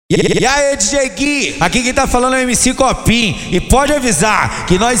E aí, Djgui, aqui quem tá falando é o MC Copinho. E pode avisar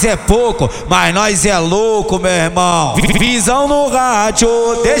que nós é pouco, mas nós é louco, meu irmão. Visão no rádio,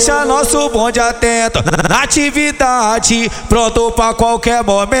 deixa nosso bonde atento. Na atividade, pronto pra qualquer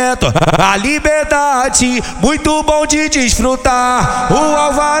momento. A liberdade, muito bom de desfrutar. O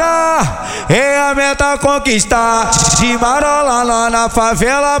alvará é a meta conquistar. De marola lá na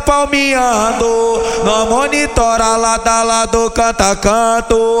favela palmeando. Não monitora lado a lado, canta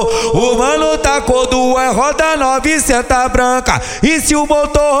canto. O mano tacou duas roda 900 branca. E se o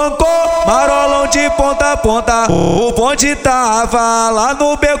motor arrancou, marolão de ponta a ponta. O bonde tava lá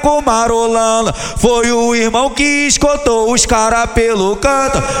no beco marolando. Foi o irmão que escutou os cara pelo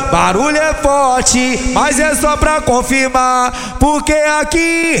canto. Barulho é forte, mas é só pra confirmar. Porque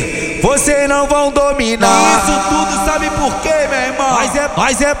aqui vocês não vão dominar. Isso tudo sabe por quê, meu irmão? Mas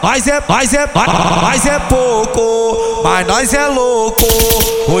é pouco, mas nós é louco.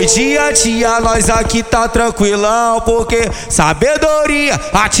 Hoje dia a dia nós aqui tá tranquilão. Porque sabedoria,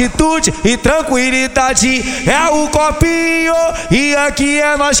 atitude e tranquilidade é o Copinho. E aqui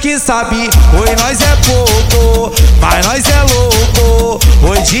é nós que sabe. Hoje nós é pouco, mas nós é louco.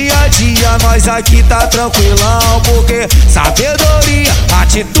 Hoje dia a dia nós aqui tá tranquilão. Porque sabedoria,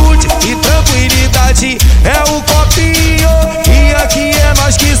 atitude e tranquilidade é o Copinho. E aqui é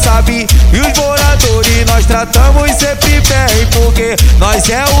nós que sabe. E os moradores nós tratamos sempre bem. Porque nós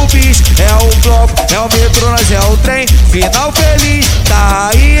é o bicho, é o bloco, é o metrô, nós é o trem. Final feliz, tá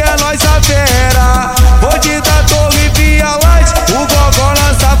aí é nós a fera. Bonde da torre via Ligth, o gogó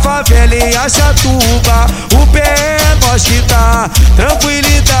nossa favela e a chatuba. O pé é nós que tá,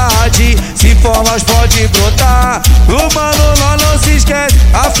 tranquilidade. Se for nós pode brotar. O mano nós não se esquece,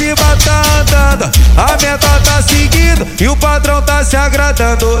 a firma tá andando. A meta tá seguindo e o patrão tá se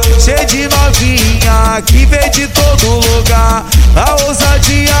agradando. Cheio de novinha que vem de todo lugar. A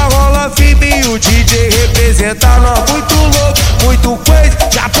ousadia rola firme e o DJ representa nós. Muito louco, muito coisa,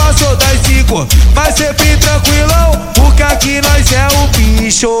 já passou das 5. Mas sempre tranquilão, porque aqui nós é o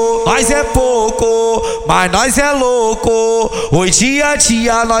bicho. Nós é pouco, mas nós é louco. Hoje dia a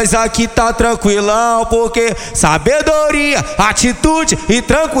dia nós aqui tá tranquilão. Porque sabedoria, atitude e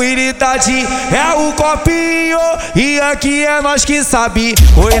tranquilidade é o Copinho. E aqui é nós que sabe.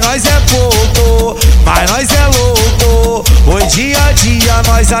 Hoje nós é pouco, mas nós é louco. Hoje dia a dia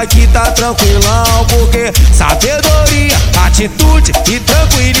nós aqui tá tranquilão. Porque sabedoria, atitude e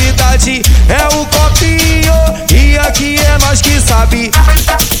tranquilidade é o Copinho. E aqui é nós que sabe.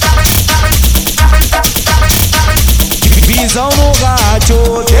 Visão no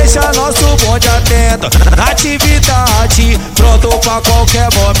rádio, deixa nosso bonde atento. Na atividade, pronto pra qualquer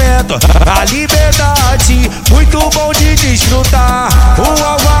momento. A liberdade, muito bom de desfrutar. O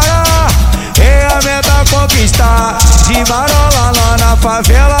alvará é a meta conquistar. De marola lá na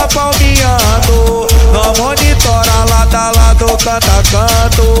favela palmeando. Não monitora lado a lado, canta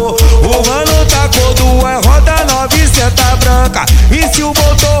canto. O mano tacou duas roda 900 branca. E se o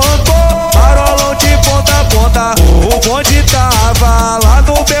motor arrancou, marolão de ponta a ponta. O bonde tava lá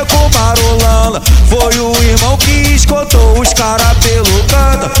no beco marolando. Foi o irmão que escutou os cara pelo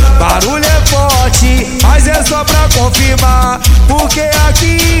canto. Barulho é forte, mas é só pra confirmar. Porque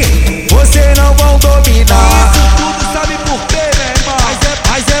aqui vocês não vão dominar. Isso tudo sabe por quê, meu irmão?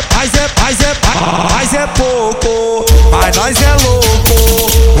 Mas é pouco, mas nós é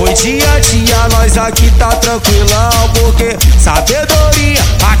louco. Hoje dia a dia nós aqui tá tranquilão. Porque sabedoria,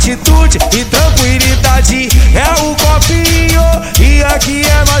 atitude e tranquilidade é o Copinho. E aqui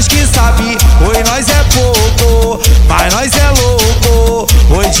é nós que sabe. Hoje nós é pouco, mas nós é louco.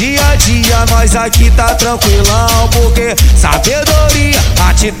 Hoje dia a dia nós aqui tá tranquilão. Porque sabedoria,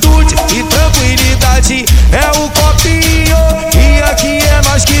 atitude e tranquilidade é o Copinho. E aqui é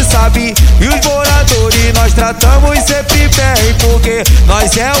nós que sabe. E os moradores nós tratamos sempre bem. Porque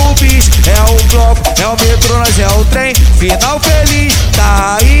nós é o bicho, é o bloco, é o metrô, nós é o trem. Final feliz,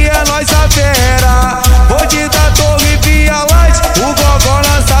 tá aí é nós a fera. Bonde da torre via Ligth, o gogó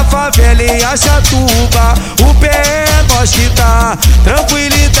nossa favela e a chatuba. O pé é nós que tá,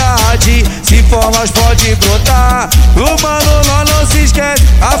 tranquilidade. Se for nós pode brotar. O mano nós não se esquece,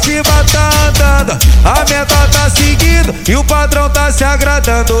 a firma tá andando. A meta tá seguindo e o patrão tá se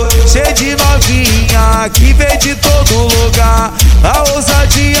agradando. Cheio de novinha que vem de todo lugar. A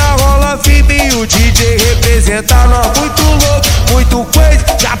ousadia rola firme e o DJ representa nós. Muito louco, muito coisa,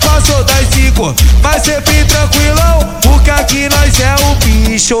 já passou das 5. Mas sempre tranquilão, porque aqui nós é o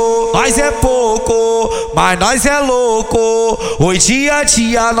bicho. Nós é pouco, mas nós é louco. Oi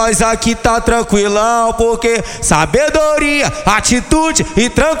dia, nós aqui tá tranquilão, porque sabedoria, atitude e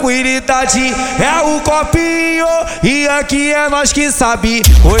tranquilidade é o Copinho, e aqui é nós que sabe.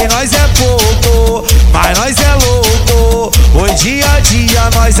 Oi, nós é pouco, mas nós é louco. Oi dia,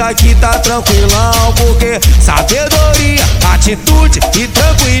 nós aqui tá tranquilão, porque sabedoria, atitude e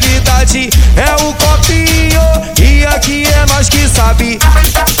tranquilidade é o Copinho, e aqui é nós que sabe.